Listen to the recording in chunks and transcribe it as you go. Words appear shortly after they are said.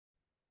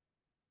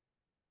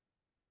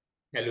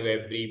Hello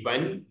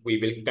everyone. We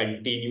will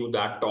continue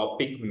the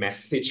topic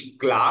message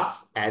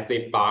class as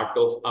a part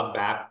of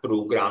ABAP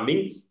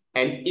programming.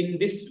 And in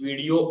this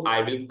video,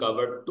 I will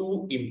cover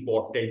two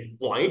important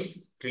points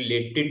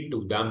related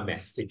to the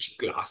message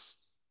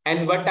class.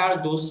 And what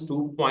are those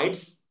 2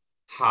 points?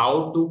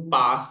 How to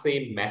pass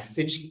a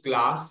message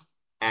class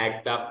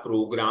at the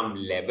program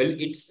level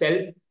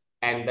itself.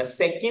 And the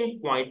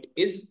second point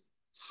is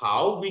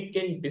how we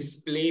can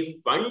display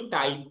one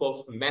type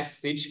of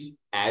message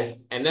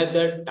as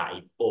another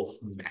type of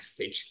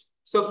message.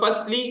 So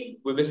firstly,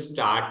 we will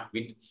start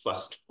with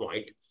first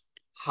point.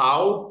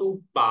 How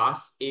to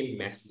pass a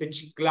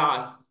message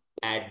class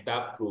at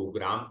the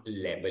program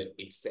level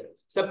itself.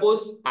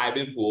 Suppose I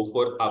will go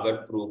for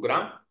our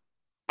program.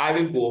 I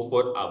will go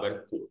for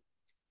our code.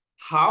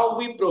 How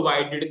we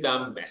provided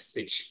the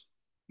message.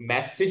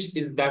 Message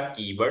is the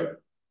keyword,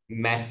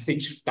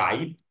 message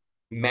type,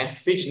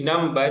 message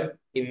number.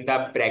 In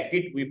the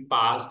bracket, we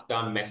passed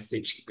the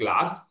message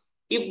class.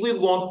 If we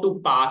want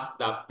to pass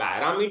the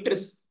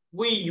parameters,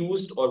 we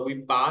used or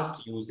we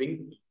passed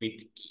using with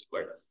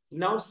keyword.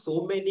 Now,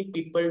 so many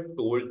people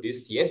told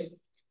this, yes,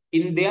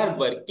 in they are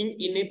working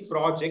in a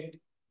project,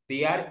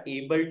 they are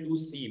able to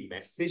see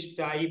message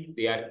type,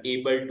 they are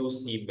able to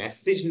see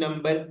message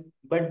number,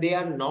 but they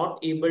are not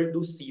able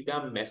to see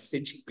the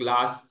message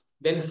class.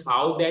 Then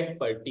how that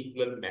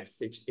particular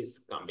message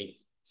is coming?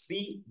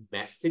 See,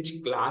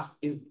 message class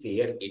is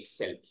there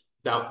itself.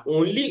 The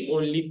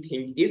only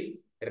thing is,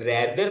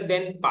 rather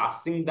than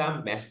passing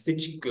the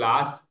message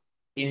class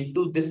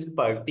into this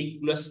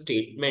particular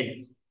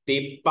statement,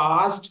 they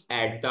passed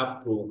at the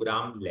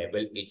program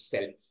level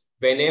itself.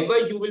 Whenever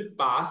you will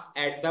pass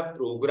at the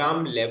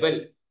program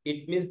level,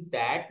 it means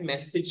that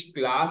message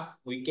class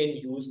we can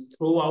use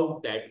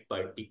throughout that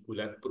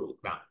particular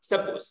program.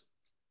 Suppose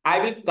I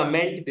will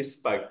comment this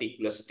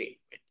particular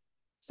statement.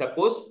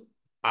 Suppose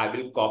I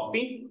will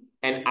copy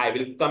and I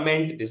will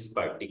comment this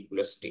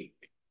particular statement.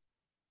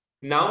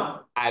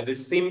 Now I will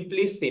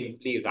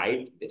simply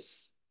write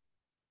this.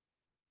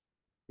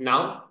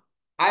 Now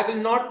I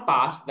will not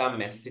pass the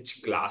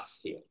message class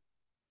here.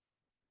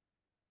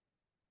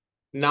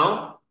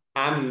 Now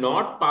I'm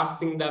not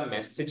passing the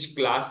message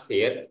class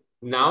here.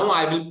 Now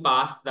I will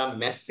pass the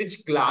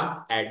message class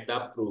at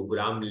the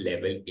program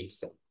level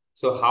itself.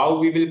 So how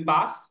we will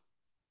pass?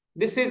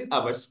 This is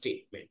our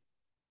statement.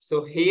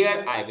 So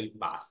here I will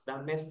pass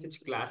the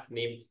message class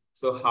name.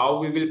 So how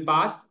we will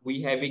pass?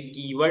 We have a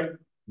keyword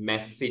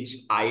message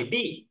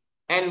ID.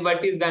 And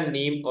what is the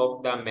name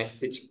of the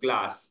message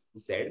class?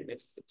 Z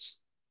message.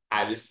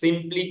 I will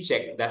simply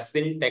check the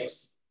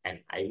syntax and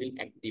I will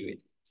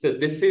activate. So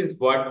this is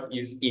what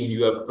is in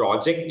your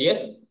project.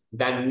 Yes,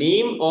 the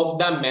name of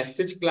the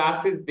message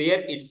class is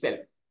there itself.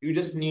 You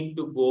just need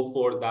to go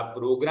for the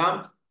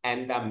program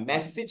and the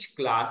message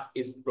class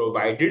is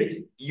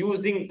provided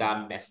using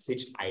the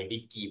message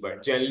ID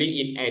keyword. Generally,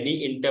 in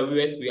any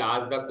interview, we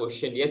ask the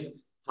question, yes,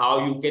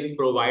 how you can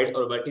provide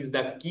or what is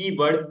the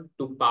keyword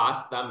to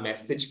pass the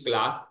message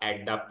class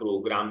at the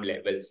program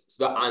level.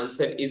 So the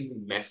answer is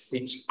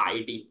message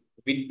ID.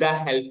 With the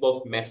help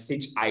of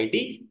message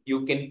ID,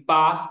 you can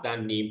pass the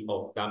name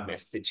of the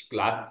message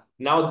class.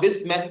 Now,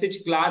 this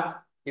message class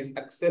is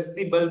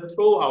accessible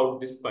throughout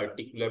this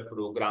particular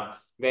program.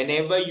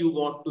 Whenever you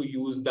want to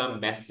use the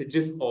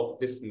messages of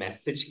this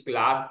message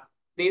class,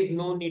 there is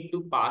no need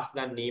to pass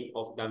the name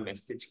of the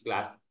message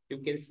class. You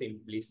can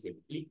simply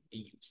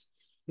use.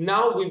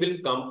 Now we will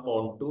come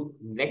on to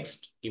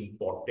next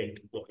important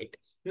point.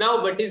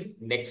 Now, what is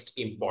next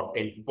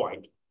important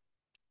point?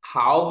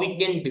 How we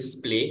can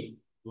display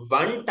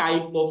one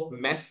type of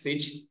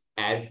message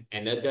as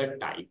another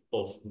type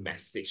of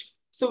message.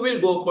 So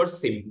we'll go for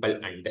simple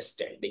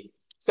understanding.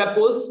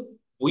 Suppose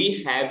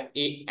we have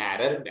a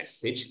error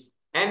message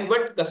and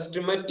what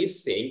customer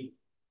is saying,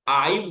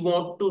 I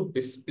want to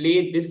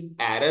display this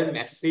error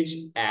message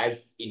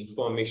as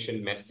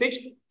information message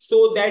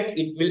so that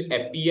it will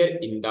appear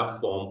in the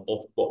form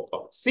of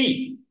pop-up.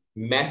 See,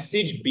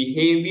 message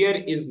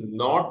behavior is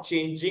not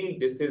changing.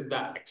 This is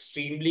the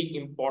extremely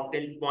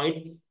important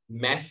point.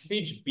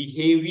 Message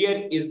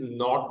behavior is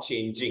not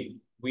changing.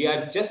 We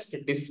are just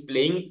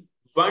displaying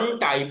one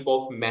type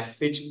of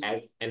message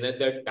as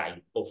another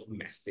type of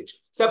message.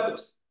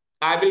 Suppose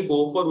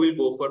we'll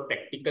go for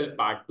practical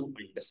part to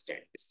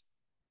understand this.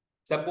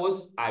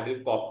 Suppose I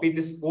will copy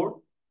this code.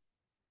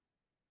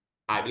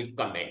 I will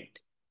comment.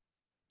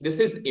 This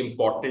is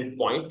important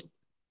point.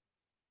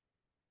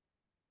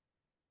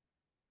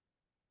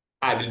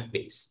 I will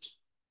paste.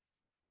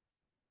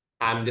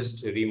 I'm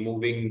just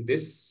removing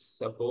this.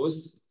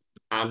 Suppose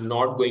I'm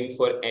not going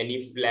for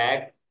any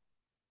flag.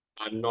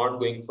 I'm not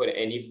going for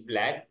any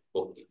flag.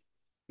 Okay.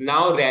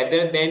 Now,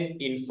 rather than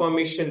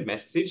information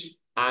message,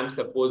 I'm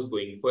suppose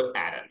going for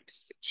error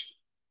message.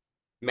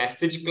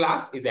 Message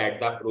class is at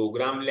the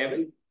program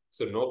level.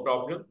 So no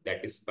problem.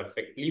 That is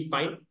perfectly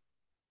fine.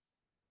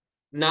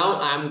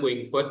 Now I'm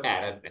going for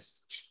error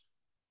message.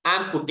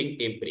 I'm putting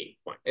a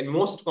breakpoint. And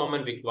most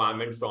common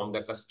requirement from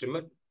the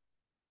customer,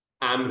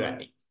 I'm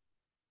running.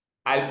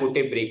 I'll put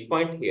a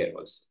breakpoint here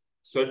also.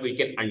 so that we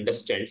can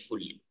understand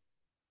fully.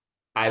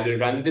 I will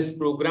run this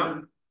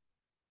program.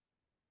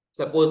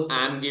 Suppose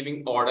I am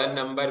giving order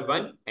number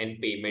 1 and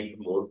payment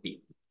mode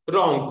B.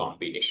 Wrong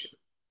combination.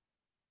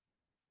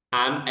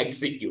 I am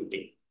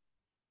executing.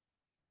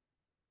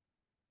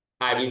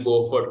 I will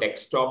go for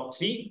desktop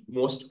 3,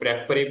 most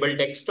preferable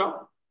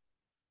desktop.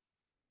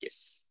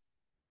 Yes.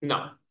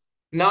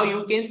 Now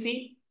you can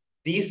see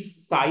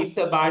this size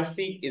sub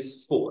RC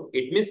is 4.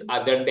 It means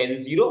other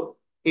than 0.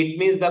 It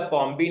means the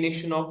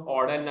combination of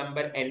order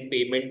number and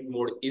payment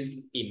mode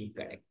is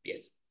incorrect.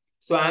 Yes.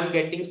 So I am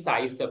getting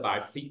size sub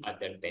RC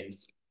other than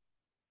 0.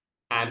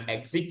 I am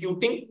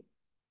executing.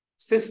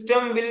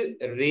 System will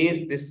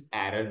raise this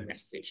error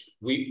message.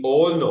 We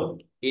all know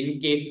in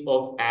case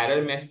of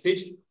error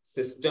message,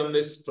 system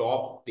will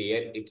stop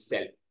there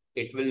itself.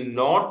 It will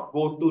not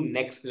go to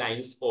next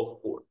lines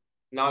of code.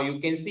 Now you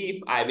can see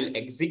if I will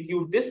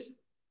execute this,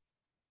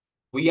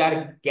 we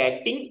are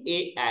getting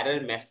a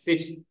error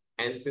message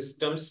and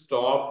system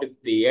stopped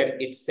there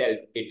itself.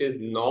 It is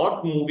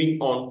not moving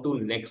on to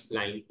next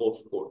line of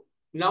code.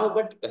 Now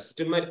what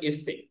customer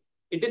is saying,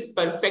 it is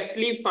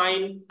perfectly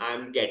fine.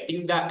 I'm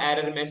getting the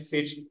error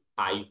message.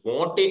 I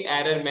want a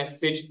error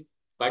message,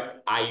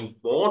 but I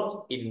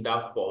want in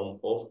the form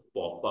of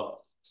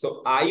pop-up.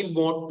 So I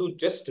want to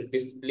just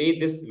display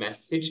this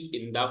message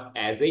in the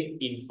as a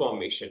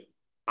information.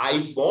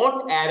 I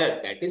want error,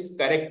 that is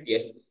correct,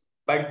 yes.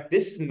 But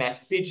this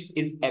message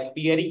is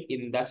appearing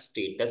in the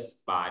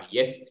status bar.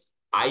 Yes,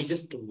 I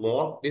just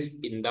want this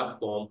in the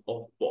form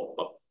of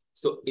pop-up.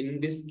 So in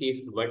this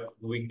case, what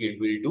we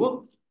will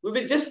do, we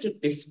will just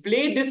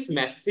display this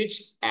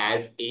message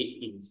as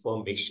a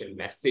information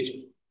message.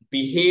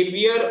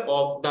 Behavior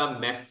of the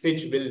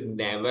message will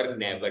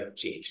never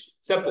change.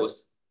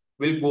 Suppose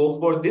we'll go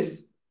for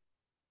this.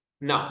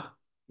 Now,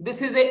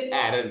 this is a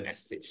error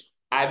message.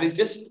 I will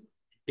just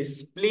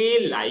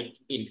display like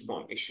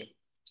information.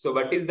 So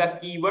what is the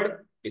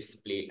keyword?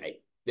 Display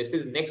like. This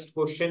is next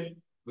question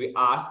we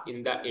ask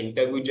in the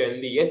interview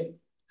generally. Yes,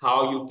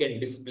 how you can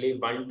display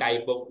one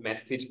type of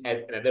message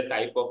as another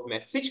type of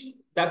message.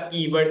 The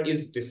keyword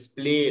is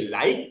display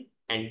like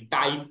and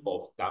type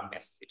of the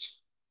message.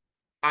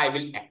 I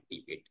will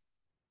activate.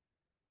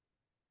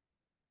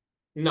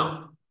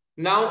 Now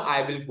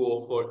I will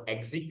go for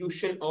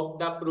execution of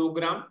the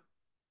program.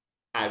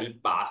 I will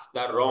pass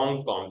the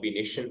wrong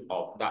combination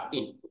of the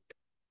input.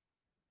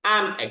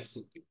 I'm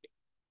executing.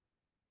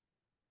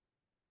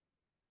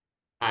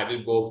 I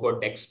will go for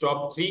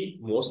desktop 3,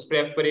 most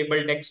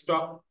preferable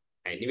desktop.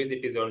 Anyways,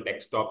 it is on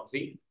desktop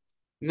 3.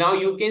 Now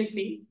you can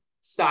see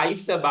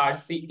size sub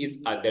RC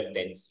is other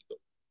than 0.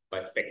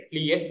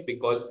 Perfectly, yes,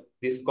 because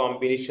this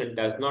combination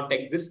does not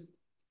exist.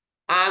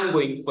 I'm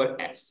going for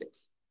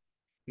F6.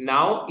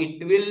 Now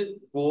it will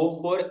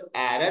go for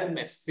error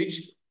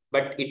message,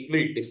 but it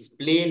will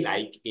display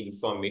like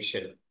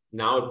information.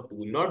 Now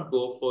do not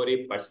go for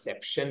a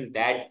perception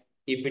that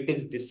if it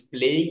is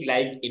displaying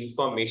like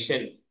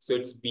information, so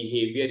its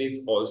behavior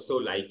is also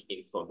like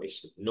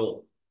information.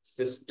 No,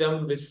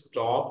 system will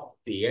stop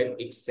there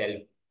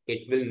itself.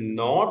 It will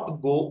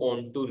not go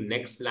on to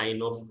next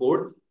line of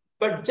code,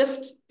 but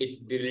just it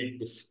will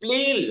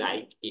display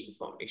like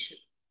information.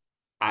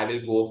 I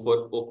will go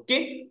for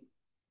OK.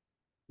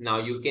 Now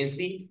you can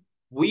see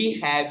we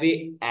have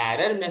a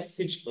error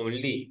message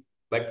only,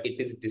 but it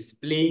is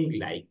displaying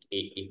like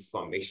a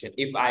information.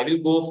 If I will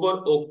go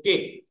for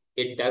OK,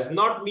 it does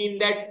not mean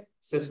that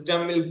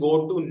system will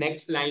go to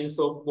next lines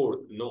of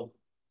code. No,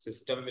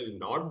 system will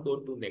not go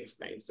to next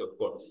lines of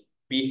code.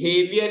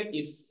 Behavior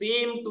is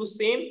same to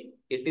same.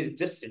 It is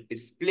just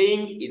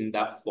displaying in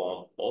the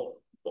form of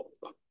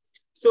pop-up.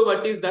 So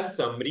what is the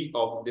summary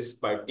of this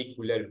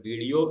particular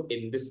video?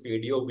 In this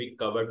video, we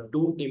covered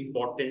two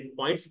important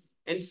points.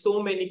 And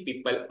so many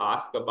people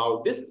ask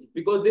about this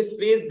because they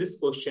face this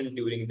question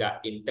during the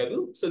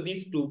interview. So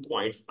these 2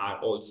 points are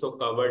also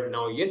covered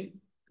now. Yes,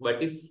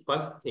 what is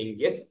first thing?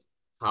 Yes,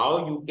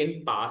 how you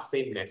can pass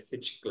a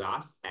message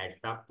class at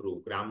the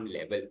program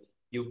level.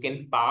 You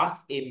can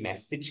pass a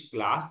message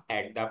class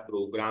at the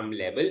program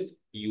level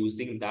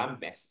using the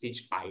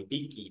message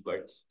ID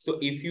keyword. So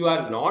if you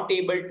are not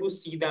able to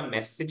see the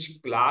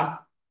message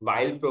class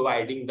while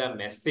providing the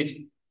message,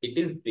 it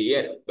is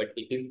there, but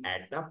it is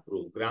at the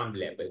program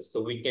level.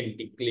 So we can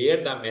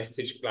declare the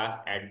message class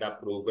at the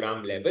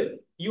program level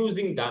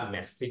using the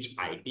message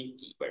ID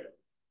keyword.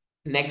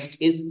 Next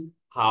is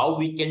how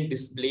we can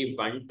display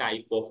one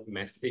type of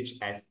message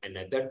as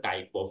another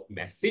type of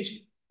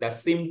message. The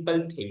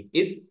simple thing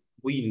is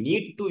we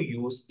need to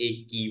use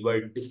a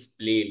keyword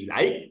display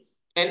like,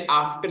 and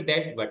after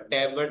that,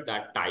 whatever the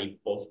type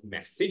of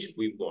message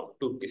we want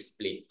to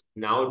display.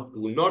 Now,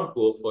 do not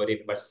go for a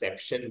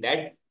perception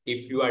that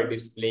if you are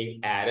displaying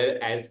error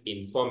as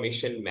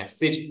information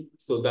message,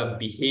 so the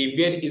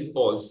behavior is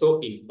also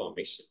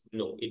information.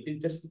 No, it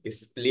is just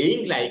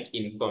displaying like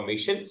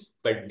information,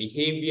 but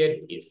behavior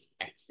is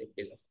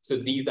accepted. So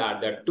these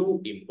are the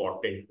 2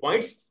 important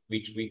points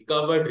which we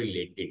covered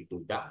related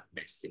to the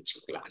message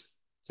class.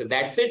 So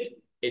that's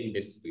it in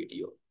this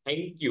video.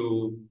 Thank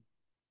you.